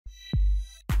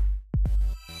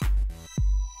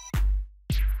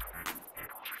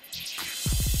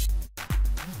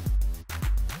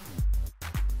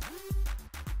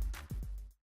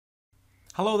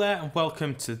Hello there and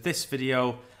welcome to this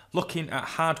video looking at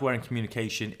hardware and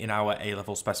communication in our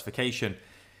A-level specification.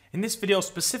 In this video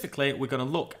specifically, we're going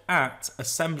to look at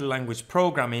assembly language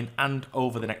programming and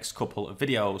over the next couple of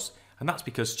videos, and that's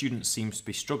because students seem to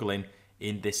be struggling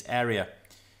in this area.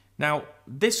 Now,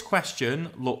 this question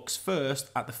looks first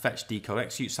at the fetch, decode,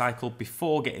 execute cycle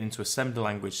before getting into assembly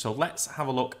language, so let's have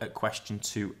a look at question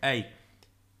 2a.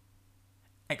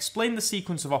 Explain the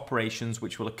sequence of operations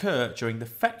which will occur during the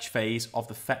fetch phase of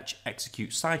the fetch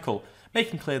execute cycle,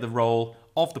 making clear the role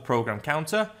of the program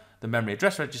counter, the memory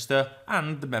address register,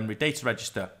 and the memory data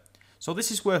register. So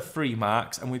this is worth 3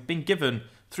 marks, and we've been given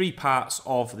 3 parts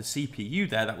of the CPU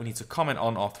there that we need to comment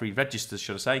on, or 3 registers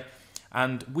should I say,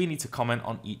 and we need to comment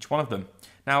on each one of them.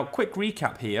 Now, quick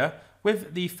recap here,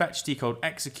 with the fetch, decode,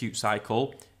 execute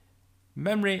cycle,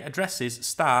 memory addresses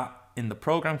start in the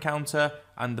program counter,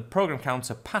 and the program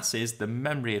counter passes the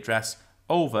memory address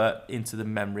over into the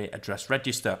memory address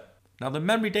register. Now, the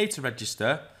memory data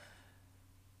register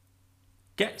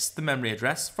gets the memory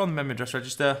address from the memory address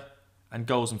register and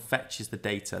goes and fetches the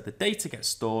data. The data gets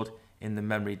stored in the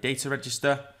memory data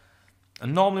register,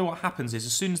 and normally what happens is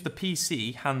as soon as the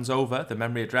PC hands over the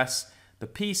memory address, the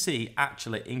PC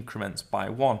actually increments by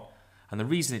 1. And the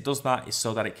reason it does that is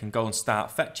so that it can go and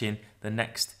start fetching the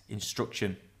next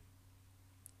instruction.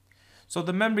 So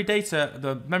the memory data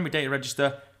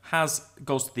register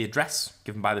goes to the address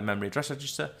given by the memory address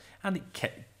register, and it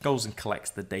goes and collects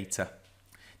the data.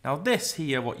 Now this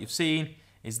here, what you've seen,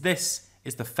 is this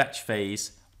is the fetch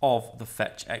phase of the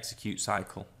fetch execute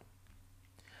cycle.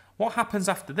 What happens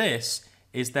after this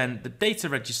is then the data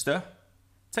register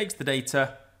takes the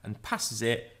data and passes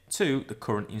it to the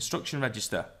current instruction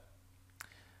register.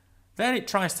 Then it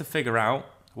tries to figure out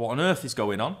what on earth is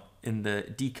going on in the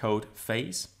decode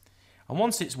phase. And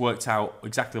once it's worked out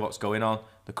exactly what's going on,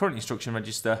 the current instruction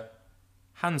register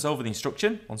hands over the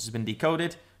instruction, once it's been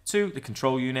decoded, to the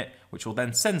control unit, which will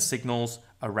then send signals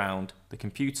around the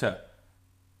computer.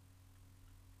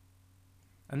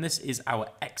 And this is our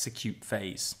execute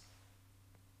phase.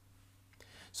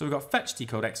 So we've got fetch,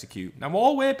 decode, execute. Now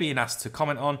all we're being asked to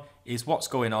comment on is what's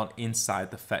going on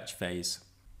inside the fetch phase.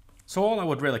 So all I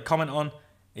would really comment on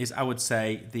is I would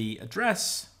say the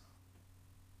address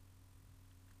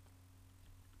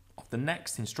of the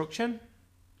next instruction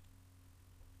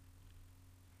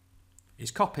is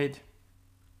copied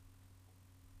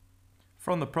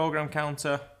from the program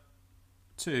counter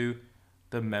to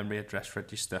the memory address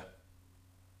register.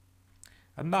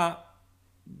 And that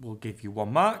will give you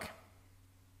 1 mark.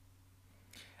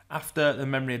 After the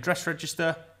memory address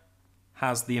register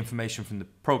has the information from the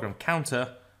program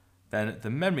counter, then the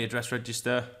memory address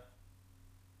register,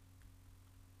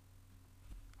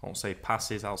 I won't say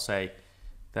passes, I'll say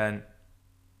then,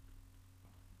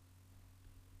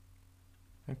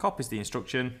 and copies the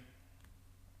instruction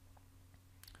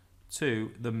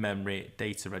to the memory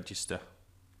data register.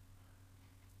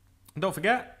 And don't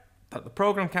forget that the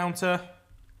program counter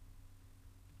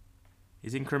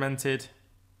is incremented.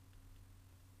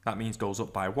 That means goes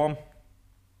up by 1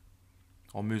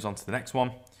 or moves on to the next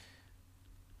one.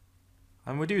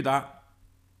 And we do that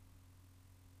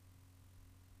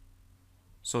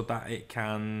so that it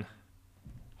can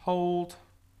hold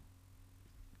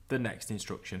the next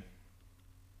instruction.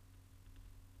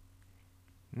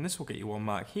 And this will get you 1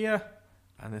 mark here,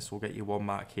 and this will get you 1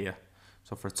 mark here.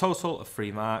 So for a total of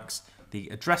 3 marks, the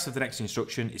address of the next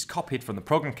instruction is copied from the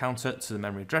program counter to the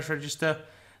memory address register.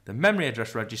 The memory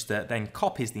address register then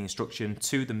copies the instruction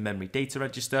to the memory data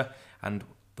register, and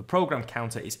the program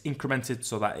counter is incremented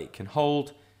so that it can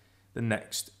hold the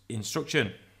next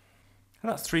instruction.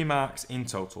 And that's 3 marks in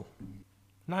total.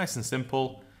 Nice and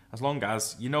simple, as long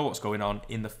as you know what's going on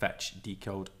in the fetch,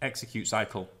 decode, execute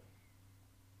cycle.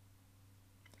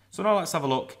 So now let's have a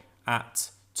look at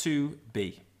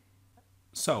 2b.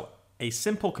 So a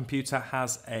simple computer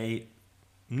has a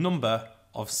number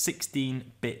of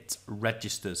 16-bit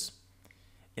registers.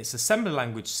 Its assembly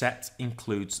language set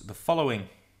includes the following.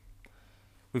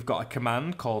 We've got a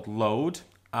command called load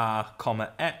R,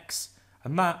 X,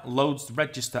 and that loads the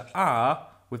register R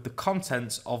with the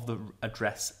contents of the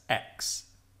address X.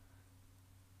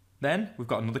 Then we've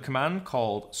got another command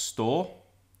called store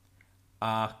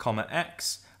R,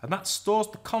 X, and that stores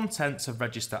the contents of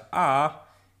register R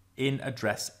in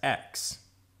address X.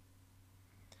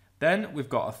 Then we've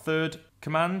got a third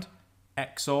command,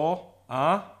 XOR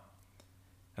R,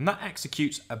 and that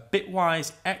executes a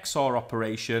bitwise XOR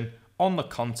operation on the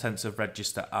contents of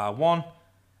register R1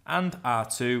 and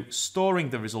R2,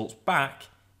 storing the results back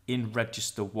in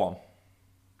register 1.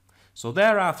 So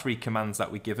there are 3 commands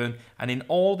that we're given, and in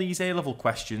all these A-level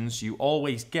questions you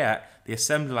always get the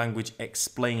assembly language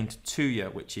explained to you,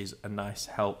 which is a nice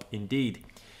help indeed.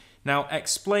 Now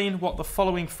explain what the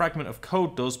following fragment of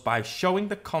code does by showing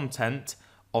the content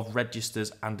of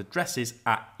registers and addresses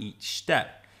at each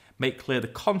step. Make clear the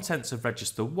contents of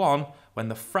register 1 when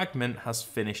the fragment has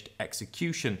finished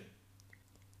execution.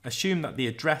 Assume that the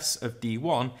address of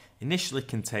D1 initially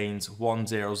contains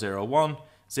 1001,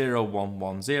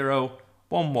 0110,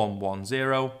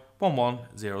 1110,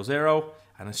 1100,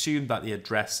 and assume that the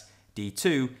address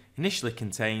D2 initially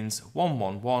contains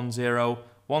 1110,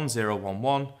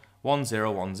 1011,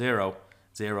 1010,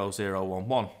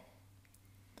 0011.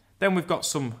 Then we've got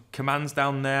some commands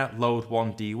down there: load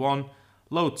 1 D1,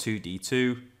 load 2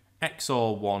 D2,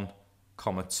 XOR 1,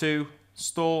 2,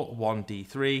 store 1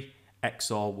 D3,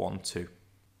 XOR 1, 2.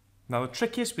 Now the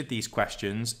trickiest with these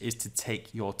questions is to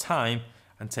take your time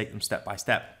and take them step by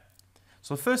step.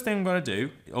 So the first thing I'm going to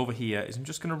do over here is I'm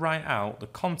just going to write out the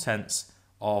contents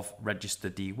of register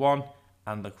D1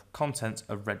 and the contents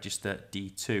of register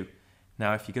D2.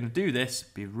 Now if you're going to do this,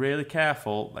 be really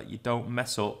careful that you don't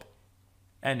mess up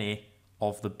any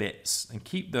of the bits and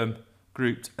keep them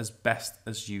grouped as best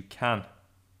as you can.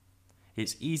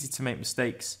 It's easy to make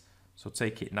mistakes, so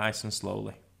take it nice and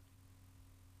slowly.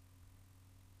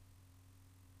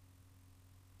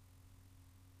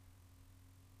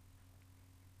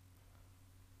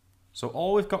 So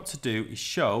all we've got to do is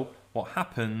show what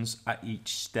happens at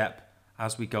each step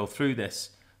as we go through this.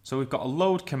 So we've got a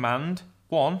load command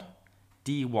 1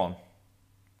 D1.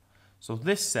 So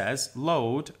this says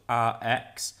load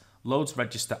RX, loads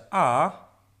register R.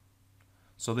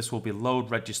 So this will be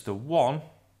load register 1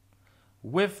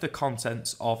 with the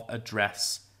contents of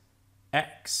address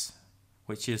X,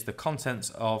 which is the contents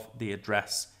of the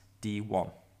address D1.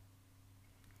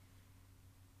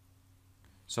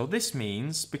 So this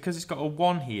means, because it's got a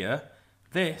 1 here,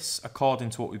 this,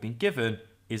 according to what we've been given,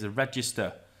 is a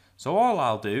register. So all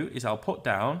I'll do is I'll put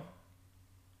down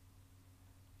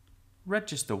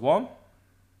register 1,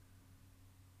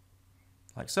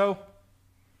 like so.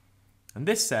 And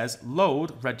this says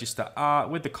load register R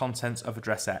with the contents of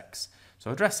address X.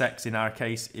 So address X in our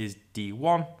case is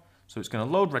D1. So it's going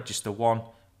to load register 1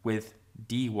 with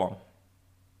D1.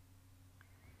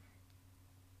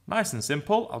 Nice and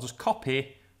simple. I'll just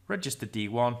copy register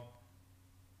D1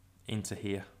 into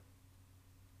here.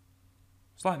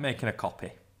 It's like making a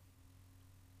copy.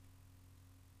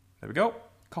 There we go.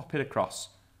 Copied across.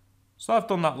 So I've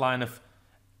done that line of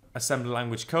assembly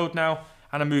language code now,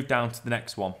 and I move down to the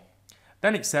next one.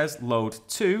 Then it says load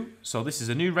 2. So this is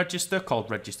a new register called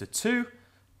register 2.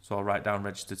 So I'll write down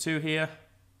register 2 here.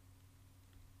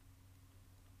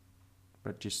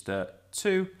 Register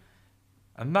 2.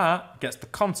 And that gets the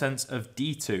contents of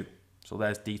D2. So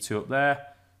there's D2 up there.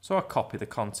 So I copy the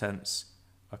contents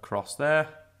across there.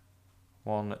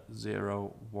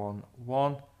 1011,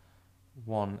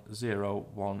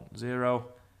 1010,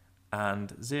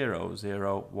 and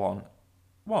 0011.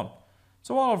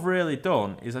 So all I've really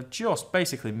done is I've just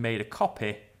basically made a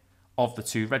copy of the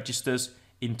 2 registers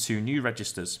in 2 new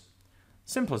registers.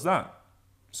 Simple as that.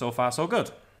 So far, so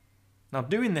good. Now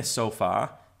doing this so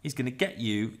far is going to get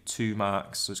you 2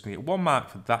 marks. So it's going to get 1 mark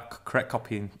for that correct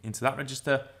copying into that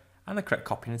register and the correct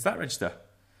copying into that register.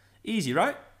 Easy,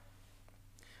 right?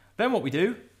 Then what we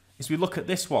do is we look at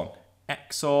this one,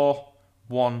 XOR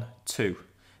 1, 2.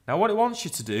 Now what it wants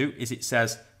you to do is it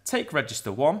says take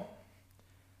register 1,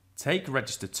 take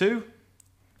register 2,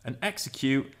 and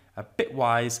execute a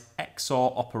bitwise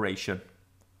XOR operation.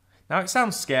 Now it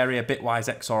sounds scary, a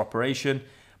bitwise XOR operation,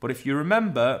 but if you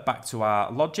remember back to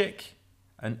our logic,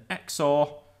 an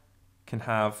XOR can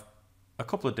have a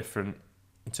couple of different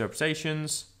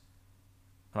interpretations,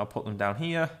 and I'll put them down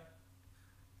here.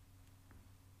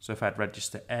 So if I had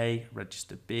register A,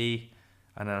 register B,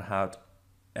 and then I had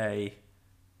A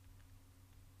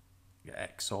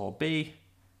XOR B,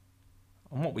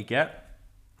 and what we get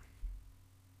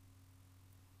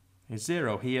is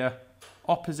 0 here,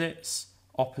 opposites,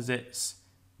 opposites,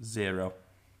 0.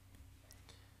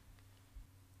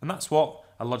 And that's what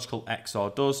a logical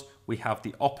XOR does. We have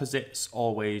the opposites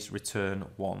always return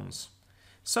 1s.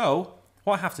 So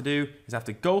what I have to do is I have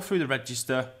to go through the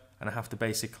register and I have to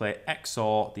basically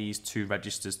XOR these 2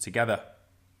 registers together.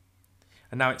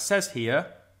 And now it says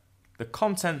here, the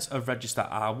contents of register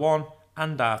R1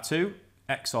 and R2,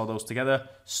 XOR those together,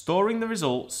 storing the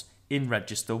results in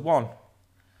register 1.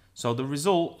 So the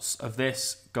results of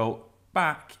this go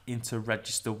back into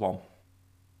register 1.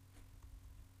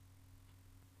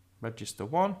 Register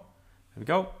 1, there we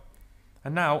go.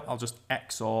 And now I'll just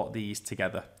XOR these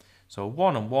together. So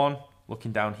 1 and 1,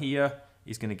 Looking down here,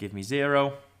 he's going to give me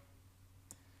 0.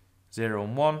 0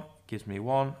 and 1 gives me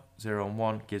 1. 0 and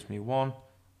 1 gives me 1.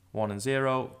 1 and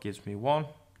 0 gives me 1.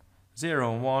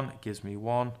 0 and 1 gives me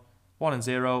 1. 1 and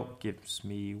 0 gives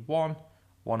me 1.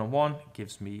 1 and 1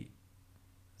 gives me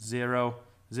 0.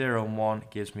 0 and 1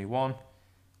 gives me 1.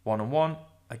 1 and 1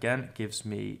 again gives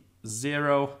me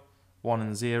 0. 1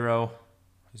 and 0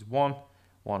 is 1.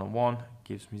 1 and 1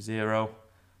 gives me 0.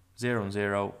 0 and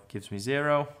 0 gives me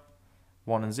 0.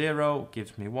 1 and 0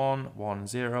 gives me 1. 1 and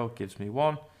 0 gives me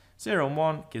 1. 0 and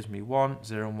 1 gives me 1.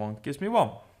 0 and 1 gives me 1.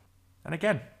 And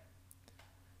again,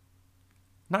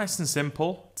 nice and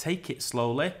simple. Take it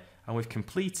slowly. And we've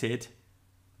completed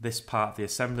this part of the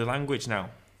assembly language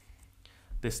now.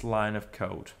 This line of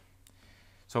code.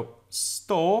 So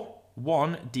store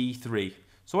 1D3.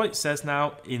 So what it says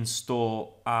now in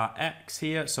store RX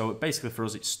here, so basically for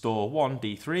us it's store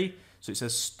 1D3. So it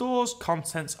says stores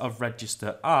contents of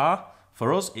register R.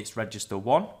 For us it's register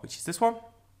 1, which is this one,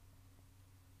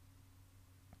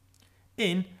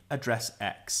 in address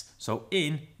X, so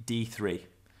in D3.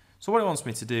 So what it wants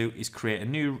me to do is create a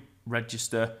new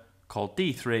register called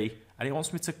D3, and it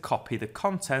wants me to copy the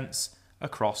contents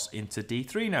across into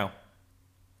D3 now.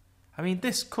 I mean,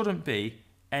 this couldn't be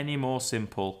any more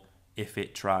simple if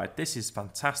it tried. This is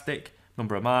fantastic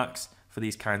number of marks for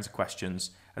these kinds of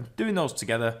questions, and doing those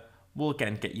together will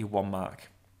again get you 1 mark.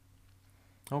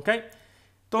 Okay,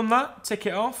 done that, tick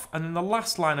it off, and then the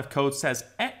last line of code says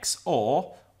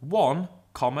XOR 1,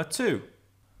 2.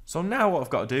 So now what I've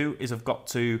got to do is I've got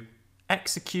to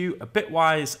execute a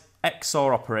bitwise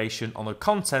XOR operation on the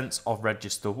contents of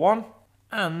register 1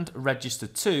 and register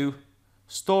 2,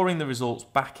 storing the results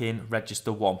back in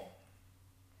register 1.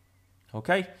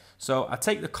 Okay, so I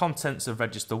take the contents of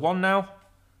register 1 now.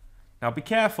 Now be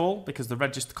careful because the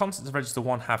contents of register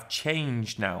 1 have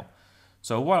changed now.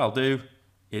 So what I'll do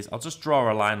is I'll just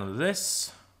draw a line under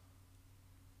this.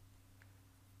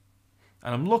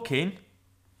 And I'm looking,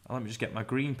 and let me just get my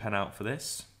green pen out for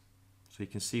this so you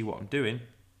can see what I'm doing.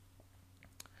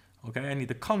 Okay, I need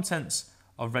the contents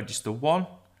of register 1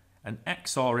 and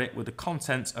XOR it with the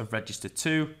contents of register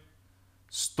 2,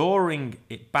 storing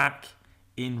it back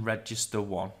in register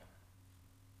 1.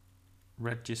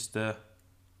 Register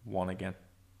 1 again.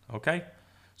 Okay,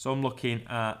 so I'm looking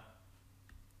at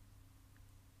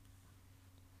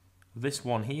this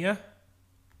one here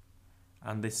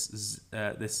and this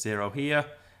 0 here.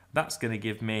 That's going to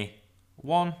give me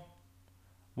 1,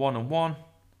 1 and 1.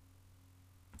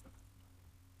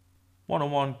 1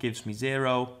 and 1 gives me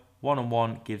 0. 1 and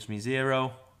 1 gives me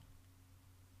 0.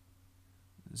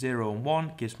 0 and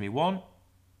 1 gives me 1.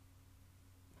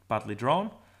 Badly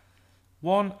drawn.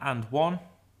 1 and 1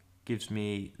 gives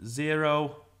me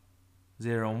 0.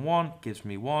 0 and 1 gives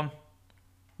me 1.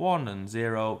 1 and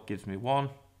 0 gives me 1.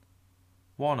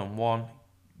 1 and 1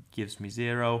 gives me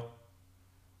 0.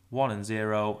 1 and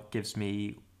 0 gives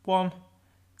me 1.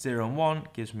 0 and 1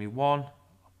 gives me 1.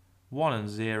 1 and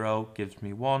 0 gives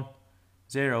me 1.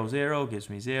 0, 0 gives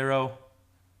me 0.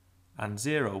 And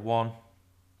 0, 1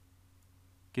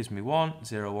 gives me 1.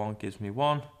 0, 1 gives me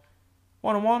 1.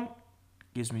 1 and 1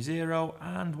 gives me 0.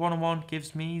 And 1 and 1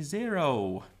 gives me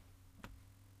 0.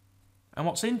 And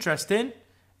what's interesting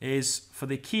is for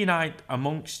the keen-eyed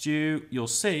amongst you, you'll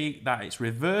see that it's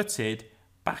reverted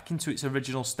back into its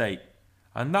original state.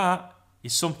 And that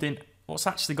is something, what's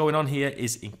actually going on here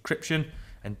is encryption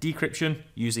and decryption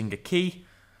using a key.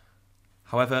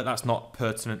 However, that's not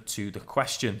pertinent to the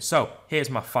question. So here's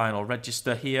my final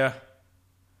register here.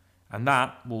 And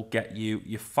that will get you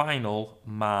your final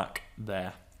mark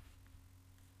there.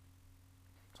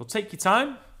 So take your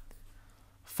time,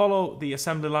 follow the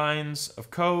assembly lines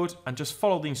of code and just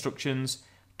follow the instructions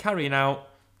carrying out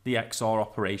the XOR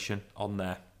operation on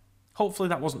there. Hopefully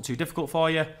that wasn't too difficult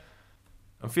for you.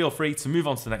 And feel free to move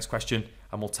on to the next question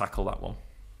and we'll tackle that one.